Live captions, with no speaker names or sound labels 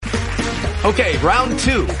Okay, round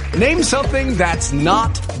two. Name something that's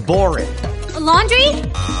not boring. A laundry?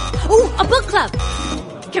 Ooh, a book club.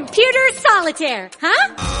 Computer solitaire,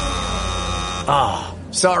 huh? Ah,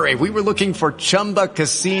 sorry, we were looking for Chumba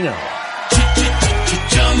Casino.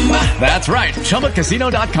 That's right,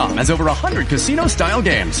 ChumbaCasino.com has over 100 casino-style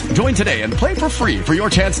games. Join today and play for free for your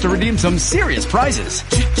chance to redeem some serious prizes.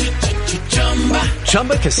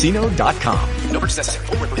 ChumbaCasino.com. No purchase necessary.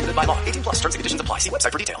 Void where prohibited by law. 18 plus. Terms and conditions apply. See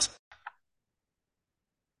website for details.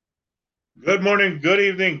 Good morning, good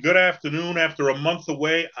evening, good afternoon. After a month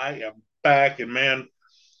away, I am back, and man,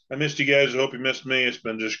 I missed you guys. I hope you missed me. It's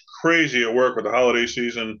been just crazy at work with the holiday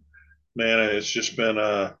season. Man, it's just been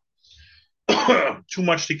too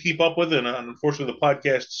much to keep up with, and unfortunately, the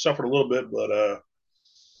podcast suffered a little bit. But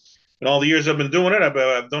in all the years I've been doing it,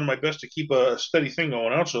 I've done my best to keep a steady thing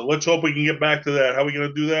going out. So let's hope we can get back to that. How are we going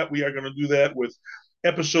to do that? We are going to do that with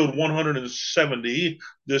episode 170,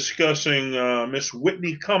 discussing Miss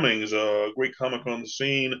Whitney Cummings, a great comic on the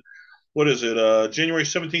scene. What is it? January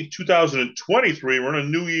 17th, 2023. We're in a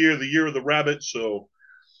new year, the year of the rabbit. So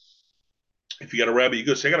if you got a rabbit, you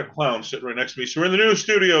go. So I got a clown sitting right next to me. So we're in the new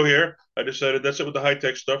studio here. I decided that's it with the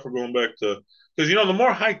high-tech stuff. We're going back to, because, the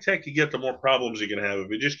more high-tech you get, the more problems you can have. If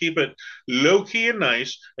you just keep it low-key and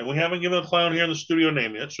nice, and we haven't given the clown here in the studio a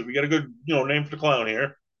name yet, so if you got a good, name for the clown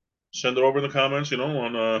here, send it over in the comments,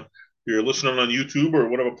 on if you're listening on YouTube or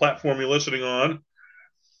whatever platform you're listening on.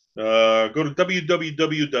 Go to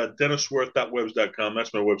www.dennisworth.webs.com.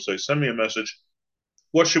 That's my website. Send me a message.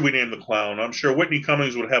 What should we name the clown? I'm sure Whitney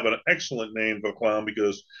Cummings would have an excellent name for a clown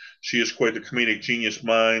because she is quite the comedic genius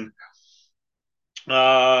mind.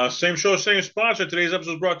 Same show, same sponsor. Today's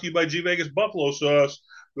episode is brought to you by G Vegas Buffalo Sauce.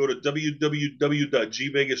 Go to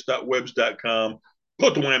www.gvegas.webs.com.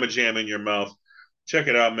 Put the whammy jam in your mouth. Check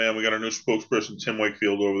it out, man. We got our new spokesperson, Tim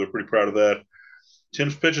Wakefield, over there. Pretty proud of that.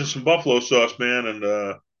 Tim's pitching some buffalo sauce, man, and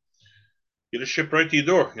get it shipped right to your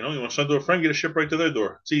door. You want to send to a friend, get it shipped right to their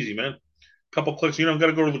door. It's easy, man. Couple clicks. You don't got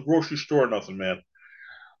to go to the grocery store or nothing, man.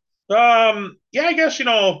 Yeah, I guess,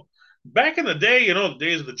 back in the day, the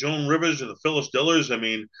days of the Joan Rivers and the Phyllis Dillers, I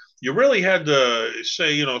mean, you really had to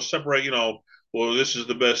say, separate, well, this is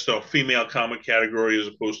the best female comic category as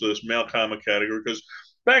opposed to this male comic category, because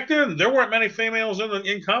back then, there weren't many females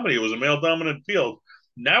in comedy. It was a male-dominant field.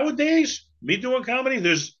 Nowadays, me doing comedy,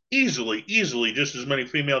 there's easily just as many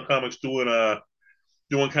female comics doing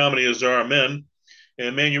comedy as there are men.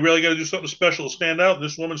 And, man, you really got to do something special to stand out. And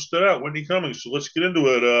this woman stood out, Whitney Cummings. So let's get into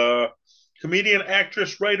it. Comedian,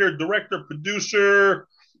 actress, writer, director, producer,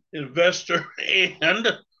 investor, and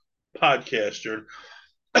podcaster.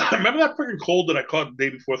 Remember that freaking cold that I caught the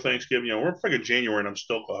day before Thanksgiving? We're in freaking January, and I'm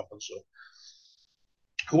still coughing, so...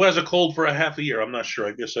 Who has a cold for a half a year? I'm not sure.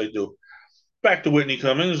 I guess I do. Back to Whitney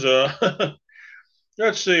Cummings.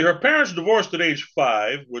 Let's see. Her parents divorced at age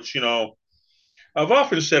 5, which, I've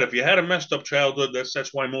often said if you had a messed up childhood,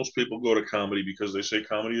 that's why most people go to comedy, because they say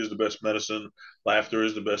comedy is the best medicine. Laughter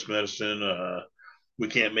is the best medicine. We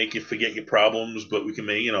can't make you forget your problems, but we can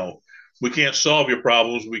make, we can't solve your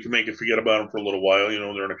problems. We can make you forget about them for a little while,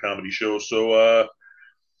 during a comedy show. So,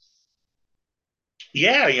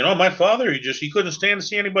 yeah, my father, he couldn't stand to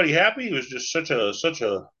see anybody happy. He was just such a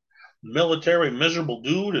military, miserable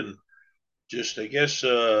dude, and just, I guess,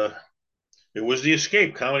 it was the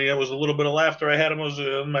escape. Comedy, that was a little bit of laughter I had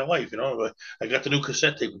in my life, I got the new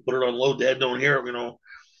cassette tape, put it on low, Dad don't hear it,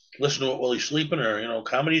 listen to it while he's sleeping, or,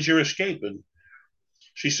 comedy's your escape. And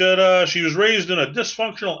she said she was raised in a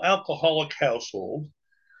dysfunctional alcoholic household.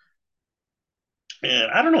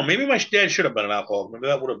 And I don't know, maybe my dad should have been an alcoholic. Maybe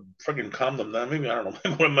that would have freaking calmed them down. Maybe, I don't know,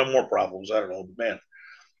 maybe would have been more problems. I don't know. But man,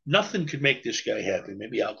 nothing could make this guy happy.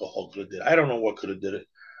 Maybe alcohol could have did it. I don't know what could have did it.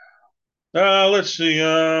 Let's see.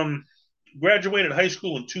 Graduated high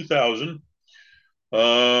school in 2000,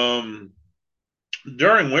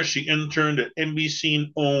 during which she interned at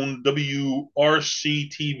NBC-owned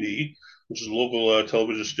WRC-TV, which is a local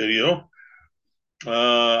television studio.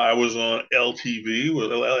 I was on LTV,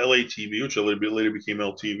 LATV, which later became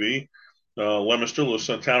LTV. Leominster, a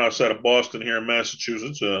town outside of Boston here in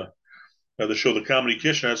Massachusetts. Had the show The Comedy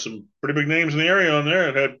Kitchen. Had some pretty big names in the area on there.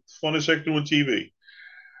 It had fun as heck doing TV.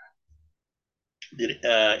 Did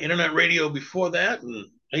internet radio before that, and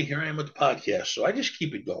hey, here I am with the podcast. So I just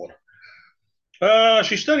keep it going.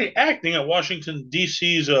 She studied acting at Washington,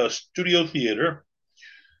 D.C.'s Studio Theater.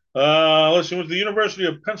 Let's see, went to the University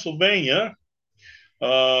of Pennsylvania.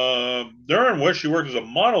 During which she worked as a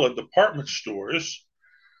model at department stores,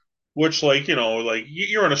 which, like,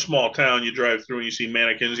 you're in a small town, you drive through and you see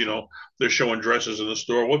mannequins, they're showing dresses in the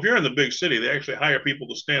store. Well, if you're in the big city, they actually hire people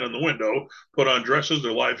to stand in the window, put on dresses,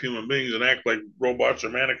 they're live human beings, and act like robots or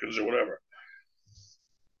mannequins or whatever.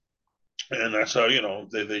 and that's how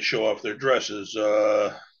they show off their dresses.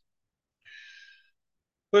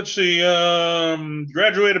 Let's see.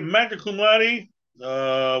 Graduated magna cum laude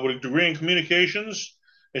with a degree in communications,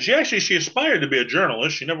 and she aspired to be a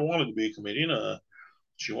journalist. She never wanted to be a comedian.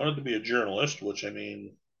 She wanted to be a journalist, which I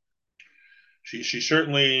mean, she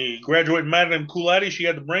certainly graduated magna cum laude. She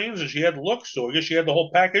had the brains and she had the looks, so I guess she had the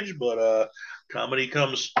whole package. But comedy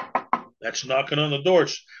comes that's knocking on the door.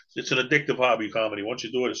 It's an addictive hobby, comedy. Once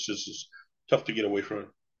you do it, it's tough to get away from it.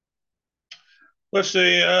 Let's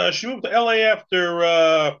see. She moved to LA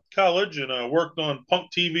after college and worked on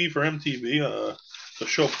Punk TV for MTV, the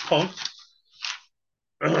show Punk,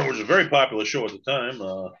 which was a very popular show at the time.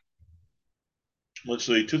 Let's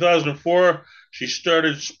see. 2004, she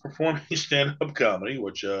started performing stand-up comedy,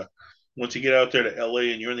 which once you get out there to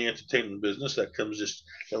LA and you're in the entertainment business, that comes just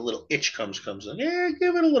a little itch comes in. Yeah,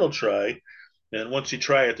 give it a little try. And once you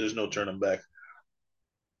try it, there's no turning back.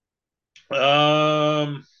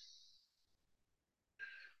 Um,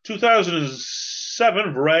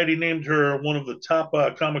 2007, Variety named her one of the top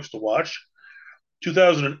comics to watch.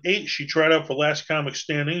 2008, she tried out for Last Comic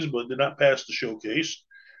Standings, but did not pass the showcase.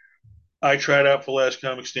 I tried out for Last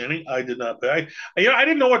Comic Standing. I did not pay. I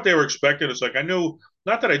didn't know what they were expecting. It's like I knew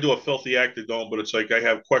not that I do a filthy act they don't, but it's like I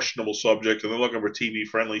have questionable subjects and they're looking for TV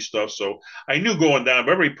friendly stuff. So I knew going down,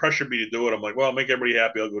 but everybody pressured me to do it. I'm like, well, I'll make everybody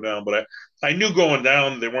happy. I'll go down. But I knew going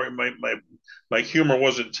down they weren't my humor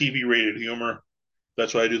wasn't TV rated humor.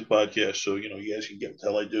 That's why I do the podcast. So you guys can get what the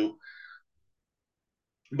hell I do.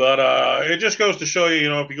 But it just goes to show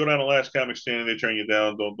you, if you go down the Last Comic Standing, they turn you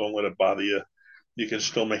down. Don't let it bother you. You can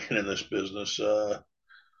still make it in this business.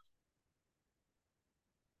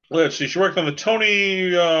 Let's see. She worked on the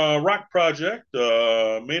Tony Rock Project,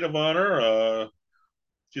 Maid of Honor.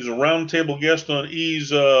 She's a roundtable guest on E's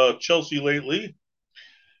Chelsea lately,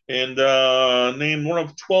 and named one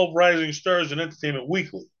of 12 rising stars in Entertainment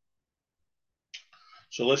Weekly.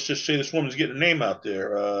 So let's just say this woman's getting a name out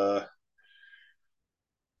there.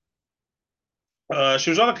 She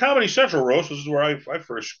was on the Comedy Central roast. This is where I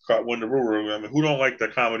first caught wind of her. I mean, who don't like the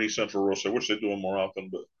Comedy Central roast? I wish they do them more often,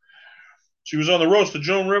 but she was on the roast of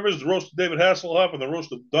Joan Rivers, the roast of David Hasselhoff, and the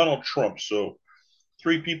roast of Donald Trump. So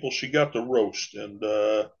three people she got the roast. And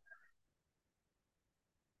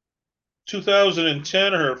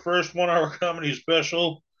 2010, her first 1 hour comedy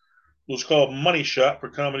special was called Money Shot for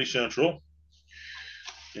Comedy Central.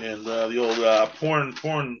 And the old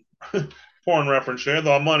porn reference there,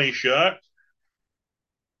 the Money Shot.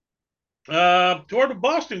 Toward the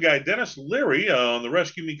Boston guy, Dennis Leary, on the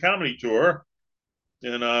Rescue Me comedy tour,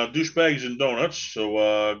 and Douchebags and Donuts. So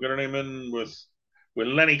got her name in with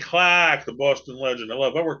Lenny Clark, the Boston legend. I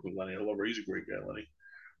worked with Lenny. I love her. He's a great guy, Lenny.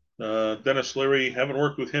 Dennis Leary, haven't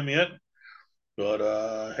worked with him yet,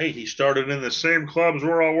 but hey, he started in the same clubs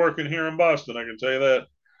we're all working here in Boston. I can tell you that.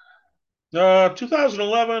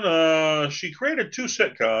 2011, she created two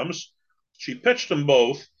sitcoms. She pitched them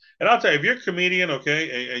both. And I'll tell you, if you're a comedian,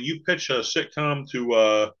 okay, and you pitch a sitcom to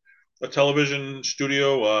a television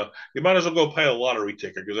studio, you might as well go pay a lottery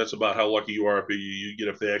ticket because that's about how lucky you are if you get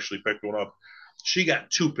if they actually picked one up. She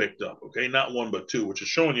got two picked up, okay, not one but two, which is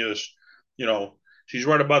showing you this. You know, she's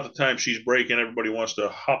right about the time she's breaking. Everybody wants to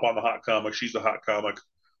hop on the hot comic. She's the hot comic,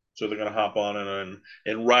 so they're gonna hop on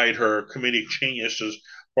and ride her comedic genius as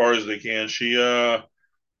far as they can. She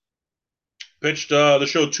pitched the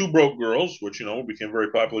show Two Broke Girls, which became a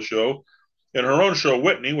very popular show, and her own show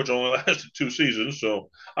Whitney, which only lasted 2 seasons. So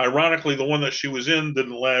ironically, the one that she was in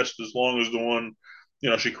didn't last as long as the one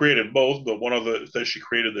she created both, but one of the that she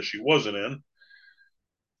created that she wasn't in.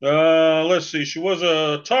 Let's see, she was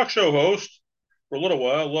a talk show host for a little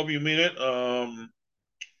while. Love You Mean It on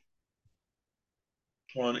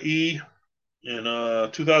E in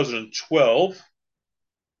 2012.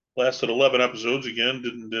 Lasted 11 episodes. Again,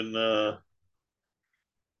 didn't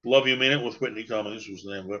Love You Mean It with Whitney Cummings was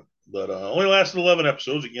the name of it, but only lasted 11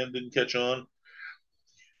 episodes. Again, didn't catch on.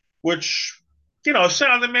 Which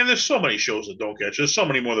sound man. There's so many shows that don't catch. There's so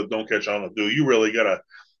many more that don't catch on that do. You really gotta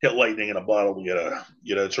hit lightning in a bottle to get a.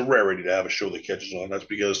 It's a rarity to have a show that catches on.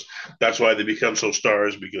 That's why they become so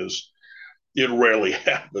stars because it rarely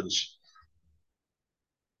happens.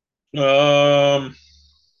 Um,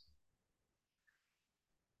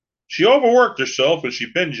 she overworked herself and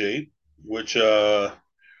she binge ate, which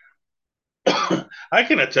I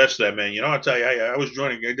can attest to that, man. I tell you, I was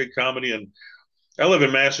joining. I did comedy, and I live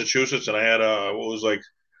in Massachusetts, and I had what was like,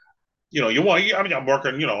 you want. I mean, I'm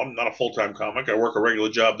working. I'm not a full time comic. I work a regular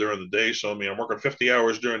job during the day, so I mean, I'm working 50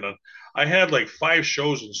 hours during the. I had like 5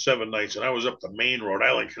 shows in 7 nights, and I was up to Maine, Rhode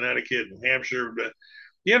Island, Connecticut, New Hampshire. But at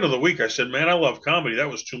the end of the week, I said, man, I love comedy. That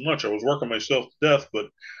was too much. I was working myself to death, but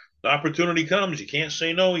The opportunity comes, you can't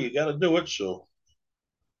say no. You got to do it. So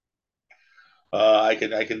I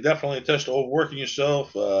can definitely attest to overworking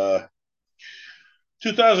yourself.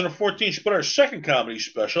 2014, she put out her second comedy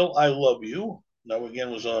special, "I Love You." Now again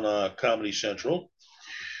was on Comedy Central,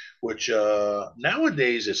 which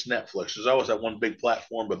nowadays it's Netflix. There's always that one big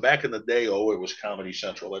platform, but back in the day, oh, it was Comedy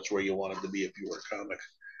Central. That's where you wanted to be if you were a comic.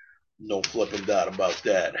 No flipping doubt about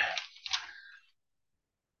that.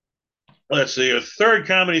 Let's see, her third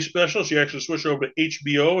comedy special. She actually switched over to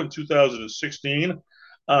HBO in 2016.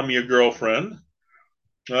 "I'm Your Girlfriend."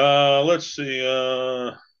 Let's see.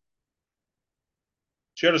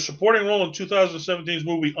 She had a supporting role in 2017's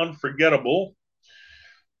movie Unforgettable.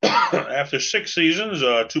 After 6 seasons,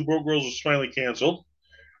 Two Broke Girls was finally canceled,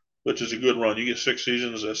 which is a good run. You get 6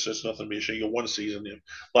 seasons, that's nothing to be ashamed. You get one season.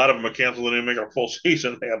 A lot of them are canceled and they make it a full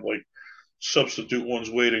season. They have like substitute ones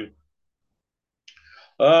waiting.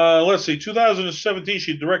 Let's see. 2017,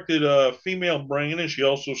 she directed Female Brain, and she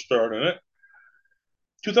also starred in it.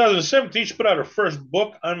 2017, she put out her first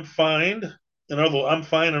book, I'm Fine and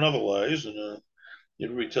Other Lies, and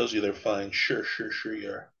everybody tells you they're fine. Sure, sure, sure you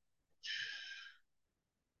are.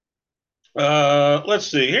 Let's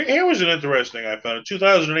see. Here was an interesting I found. In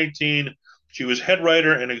 2018, she was head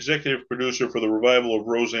writer and executive producer for the revival of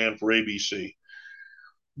Roseanne for ABC.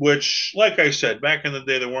 Which, like I said, back in the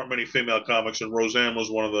day, there weren't many female comics, and Roseanne was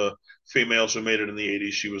one of the females who made it in the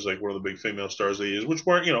 '80s. She was like one of the big female stars of the '80s, which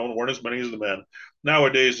weren't as many as the men.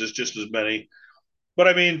 Nowadays, there's just as many. But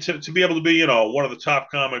I mean, to be able to be one of the top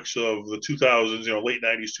comics of the 2000s, late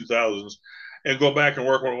 '90s, 2000s, and go back and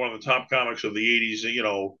work with one of the top comics of the '80s,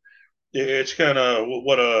 it's kind of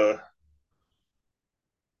what a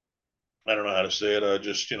I don't know how to say it.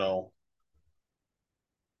 Just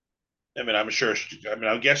I mean, I'm sure. I mean,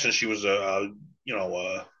 I'm guessing she was a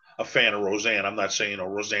fan of Roseanne. I'm not saying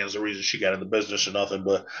Roseanne's the reason she got into business or nothing,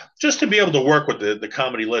 but just to be able to work with the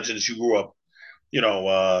comedy legends you grew up, you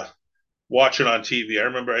know, watching on TV. I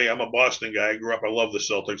remember, hey, I'm a Boston guy. I grew up. I love the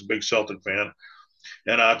Celtics, big Celtic fan.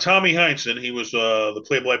 And Tommy Heinsohn, he was the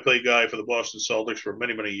play-by-play guy for the Boston Celtics for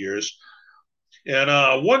many, many years.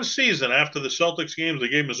 And one season after the Celtics games, they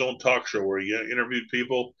gave him his own talk show where he interviewed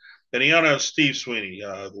people. And he honored Steve Sweeney,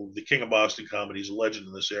 the king of Boston comedy. He's a legend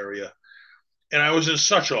in this area. And I was in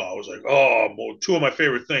such awe. I was like, oh, two of my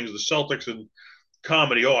favorite things, the Celtics and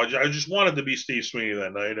comedy. Oh, I just wanted to be Steve Sweeney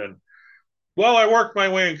that night. And well, I worked my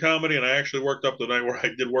way in comedy, and I actually worked up the night where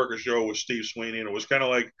I did work a show with Steve Sweeney. And it was kind of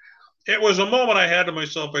like, it was a moment I had to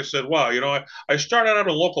myself. I said, wow, I started out at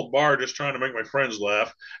a local bar just trying to make my friends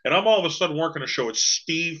laugh. And I'm all of a sudden working a show with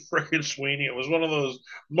Steve freaking Sweeney. It was one of those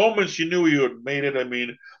moments you knew you had made it. I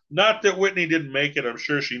mean, not that Whitney didn't make it. I'm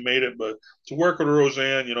sure she made it. But to work with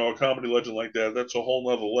Roseanne, a comedy legend like that, that's a whole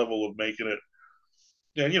nother level of making it.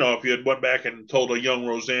 And, if you had went back and told a young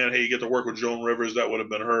Roseanne, hey, you get to work with Joan Rivers, that would have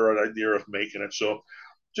been her idea of making it. So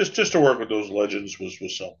just to work with those legends was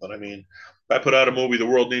something. I mean, I put out a movie, The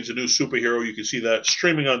World Needs a New Superhero. You can see that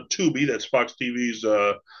streaming on Tubi. That's Fox TV's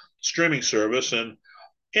streaming service. And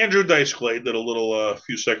Andrew Dice Clay did a little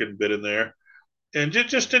few second bit in there. And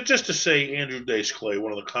just to say, Andrew Dice Clay,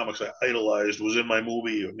 one of the comics I idolized, was in my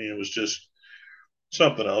movie. I mean, it was just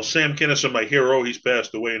something else. Sam Kinison, my hero, he's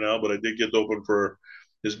passed away now, but I did get open for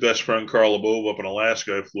his best friend Carl LeBove up in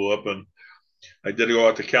Alaska. I flew up and I did go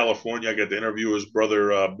out to California. I got to interview his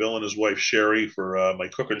brother Bill and his wife Sherry for my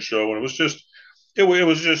cooking show, and it was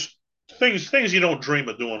just things you don't dream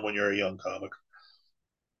of doing when you're a young comic.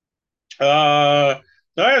 Now,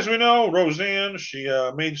 as we know, Roseanne, she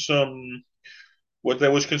made some what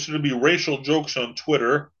that was considered to be racial jokes on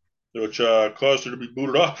Twitter, which caused her to be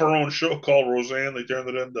booted off her own show called Roseanne. They turned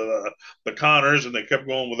it into the Connors, and they kept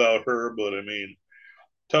going without her. But I mean,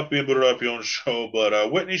 tough being booted off your own show.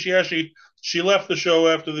 But Whitney, she left the show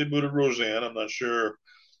after they booted Roseanne. I'm not sure,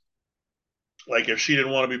 like if she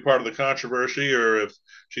didn't want to be part of the controversy, or if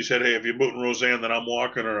she said, "Hey, if you're booting Roseanne, then I'm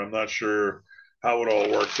walking," or I'm not sure how it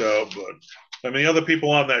all works out. But I mean, the other people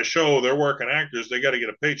on that show, they're working actors. They got to get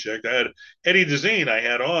a paycheck. I had Eddie DeZine, I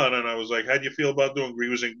had on, and I was like, "How'd you feel about doing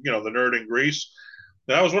Grease? The nerd in Grease?"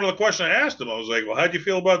 That was one of the questions I asked him. I was like, "Well, how'd you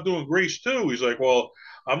feel about doing Grease too?" He's like, "Well,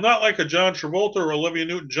 I'm not like a John Travolta or Olivia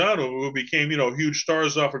Newton-John who became, huge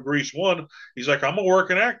stars off of Grease 1. He's like, I'm a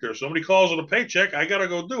working actor. If somebody calls it a paycheck, I got to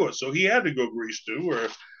go do it." So he had to go Grease 2, or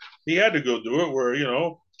he had to go do it where,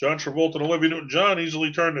 John Travolta and Olivia Newton-John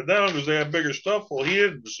easily turned it down because they had bigger stuff. Well, he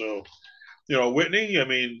didn't. So, Whitney, I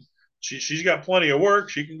mean, she's got plenty of work.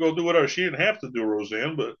 She can go do whatever. She didn't have to do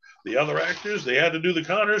Roseanne, but the other actors, they had to do the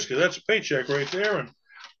Connors because that's a paycheck right there. And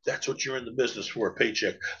that's what you're in the business for, a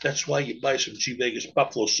paycheck. That's why you buy some G Vegas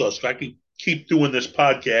buffalo sauce. I keep doing this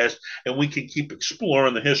podcast, and we can keep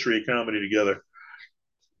exploring the history of comedy together.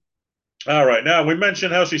 All right, now we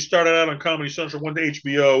mentioned how she started out on Comedy Central, went to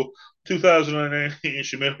HBO, 2018.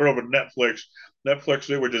 She made her over to Netflix. Netflix,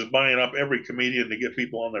 they were just buying up every comedian to get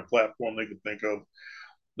people on their platform they could think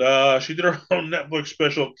of. She did her own Netflix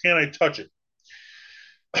special, Can I Touch It?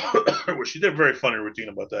 Well, she did a very funny routine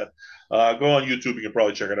about that. Go on YouTube, you can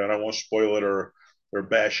probably check it out. I won't spoil it or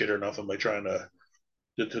bash it or nothing by trying to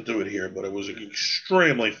do it here, but it was an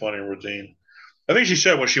extremely funny routine. I think she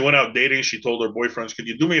said when she went out dating, she told her boyfriends, "Could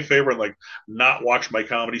you do me a favor and like not watch my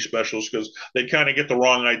comedy specials because they'd kind of get the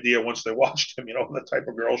wrong idea once they watched him, the type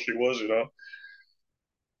of girl she was."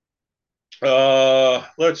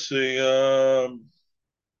 Let's see.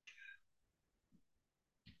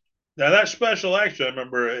 Now that special actually, I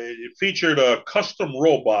remember it featured a custom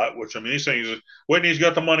robot, which I mean, he's saying Whitney's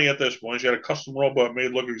got the money at this point. She had a custom robot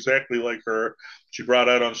made look exactly like her. She brought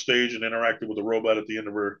out on stage and interacted with the robot at the end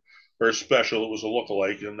of her special. It was a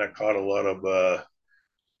lookalike, and that caught a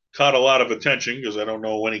lot of attention because I don't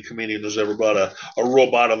know any comedian who's ever brought a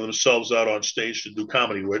robot of themselves out on stage to do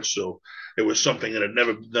comedy with. So it was something that had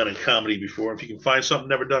never been done in comedy before. If you can find something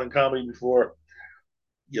never done in comedy before,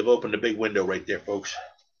 you've opened a big window right there, folks.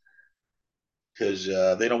 Because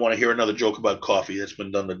they don't want to hear another joke about coffee that's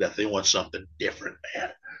been done to death. They want something different, man.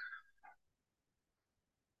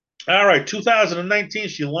 All right, 2019,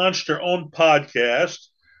 she launched her own podcast.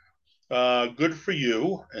 Good for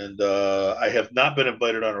you. And I have not been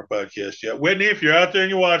invited on her podcast yet. Whitney, if you're out there and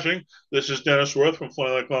you're watching, this is Dennis Worth from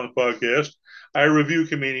Funny Like Long Podcast. I review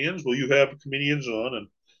comedians. Will you have comedians on? And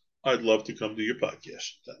I'd love to come to your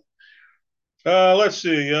podcast. Let's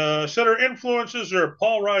see. Said her influences are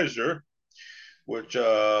Paul Reiser, which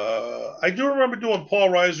I do remember doing Paul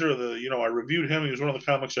Reiser. I reviewed him. He was one of the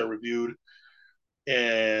comics I reviewed,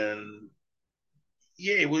 and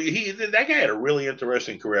yeah, well, that guy had a really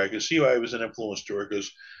interesting career. I can see why he was an influence to her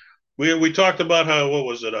because we talked about how what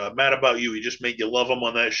was it, Mad About You? He just made you love him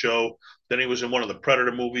on that show. Then he was in one of the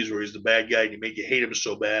Predator movies where he's the bad guy and he made you hate him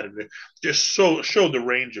so bad, and it just so showed the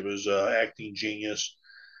range of his acting genius.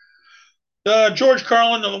 George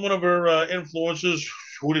Carlin, another one of her influences.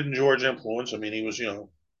 Who didn't George influence? I mean, he was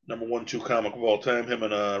number one, two comic of all time. Him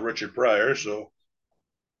and Richard Pryor. So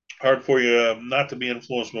hard for you not to be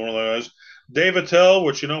influenced more than others. Dave Attell,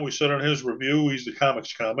 which we said on his review, he's the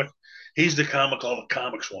comics comic. He's the comic all the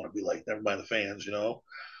comics want to be like. Never mind the fans.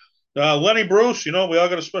 Lenny Bruce, we all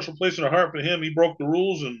got a special place in our heart for him. He broke the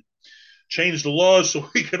rules and changed the laws so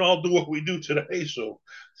we can all do what we do today. So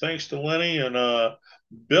thanks to Lenny and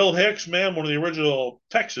Bill Hicks, man, one of the original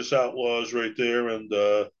Texas Outlaws right there. And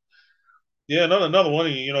yeah, another one.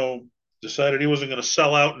 He decided he wasn't going to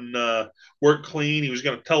sell out and work clean. He was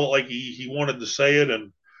going to tell it like he wanted to say it,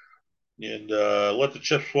 and let the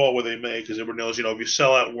chips fall where they may. Because everyone knows, if you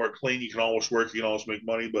sell out and work clean, you can always work, you can always make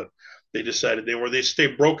money. But they decided they stay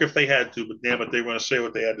broke if they had to, but damn it, they were going to say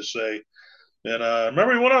what they had to say. And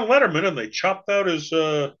remember, he went on Letterman and they chopped out his.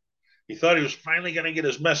 He thought he was finally going to get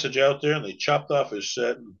his message out there, and they chopped off his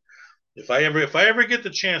set. And if I ever get the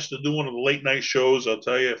chance to do one of the late night shows, I'll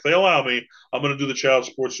tell you, if they allow me, I'm going to do the child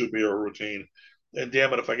sports superhero routine. And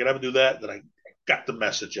damn it, if I could ever do that, then I got the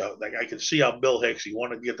message out. Like I can see how Bill Hicks, he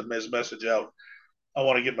wanted to get his message out. I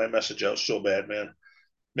want to get my message out so bad, man.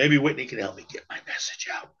 Maybe Whitney can help me get my message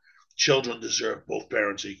out. Children deserve both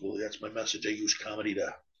parents equally. That's my message. I use comedy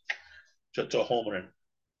to home it in.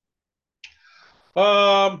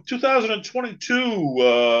 2022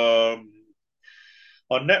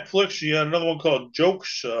 on Netflix, you had another one called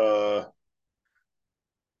Jokes.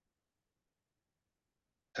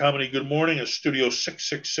 Comedy Good Morning is Studio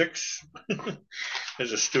 666.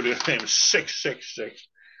 There's a studio name 666.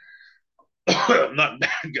 Not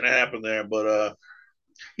going to happen there, but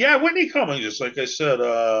yeah, Whitney Cummings, just like I said.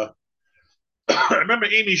 I remember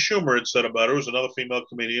Amy Schumer had said about her. It was another female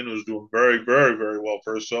comedian who was doing very, very, very well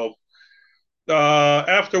for herself.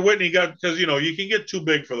 After Whitney got, because you can get too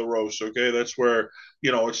big for the roast. Okay, that's where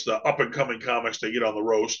it's the up and coming comics that get on the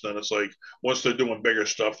roast, and it's like once they're doing bigger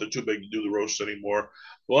stuff, they're too big to do the roast anymore.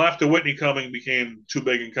 Well, after Whitney Cummings became too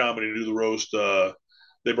big in comedy to do the roast,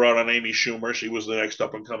 they brought on Amy Schumer. She was the next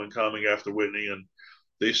up and coming comic after Whitney, and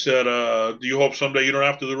they said, "Do you hope someday you don't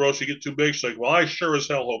have to do the roast? You get too big?" She's like, "Well, I sure as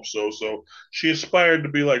hell hope so." So she aspired to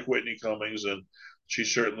be like Whitney Cummings, and she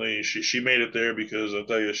certainly she made it there because I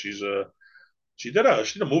tell you, she did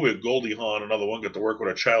a movie with Goldie Hawn, another one. Got to work with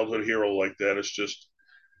a childhood hero like that. It's just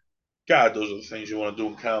God, those are the things you want to do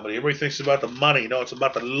in comedy. Everybody thinks about the money. No, it's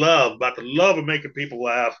about the love of making people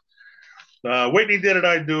laugh. Whitney did it,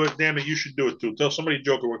 I'd do it. Damn it, you should do it too. Tell somebody a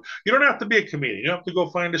joke at work. You don't have to be a comedian. You don't have to go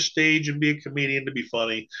find a stage and be a comedian to be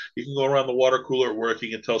funny. You can go around the water cooler at work. You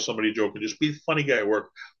can tell somebody a joke and just be a funny guy at work.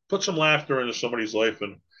 Put some laughter into somebody's life.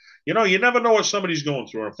 And, you never know what somebody's going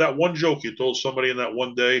through. And if that one joke you told somebody in that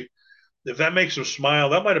one day, if that makes them smile,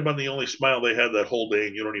 that might have been the only smile they had that whole day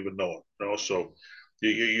and you don't even know it. So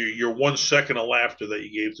your 1 second of laughter that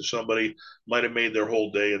you gave to somebody might have made their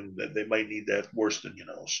whole day, and they might need that worse than you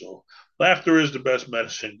know. So laughter is the best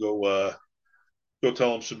medicine. Go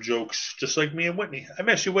tell them some jokes, just like me and Whitney. I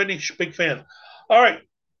miss you, Whitney. Big fan. All right,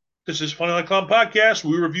 this is Funny Like Clown podcast.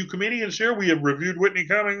 We review comedians here. We have reviewed Whitney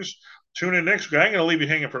Cummings. Tune in next week. I ain't gonna leave you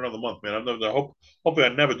hanging for another month, man. Hopefully I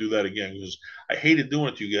never do that again, because I hated doing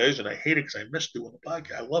it to you guys, and I hate it because I miss doing the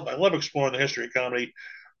podcast. I love exploring the history of comedy.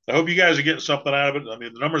 I hope you guys are getting something out of it. I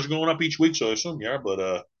mean, the numbers are going up each week, so I assume you are.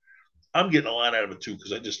 But I'm getting a lot out of it too,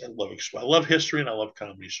 because I love history and I love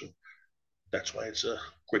comedy. So that's why it's a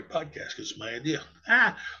great podcast, because it's my idea.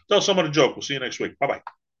 Tell someone a joke. We'll see you next week. Bye bye.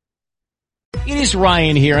 It is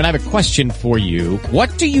Ryan here, and I have a question for you.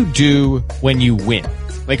 What do you do when you win?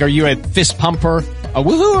 Like, are you a fist pumper, a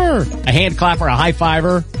woohooer, a hand clapper, a high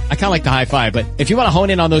fiver? I kind of like the high five, but if you want to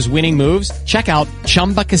hone in on those winning moves, check out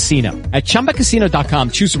Chumba Casino. At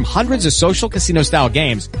ChumbaCasino.com, choose from hundreds of social casino style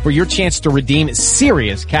games for your chance to redeem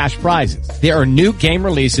serious cash prizes. There are new game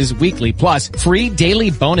releases weekly, plus free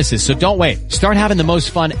daily bonuses. So don't wait. Start having the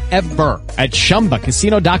most fun ever at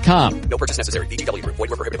ChumbaCasino.com. No purchase necessary. VGW Group. Void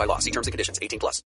where prohibited by law. See terms and conditions. 18+.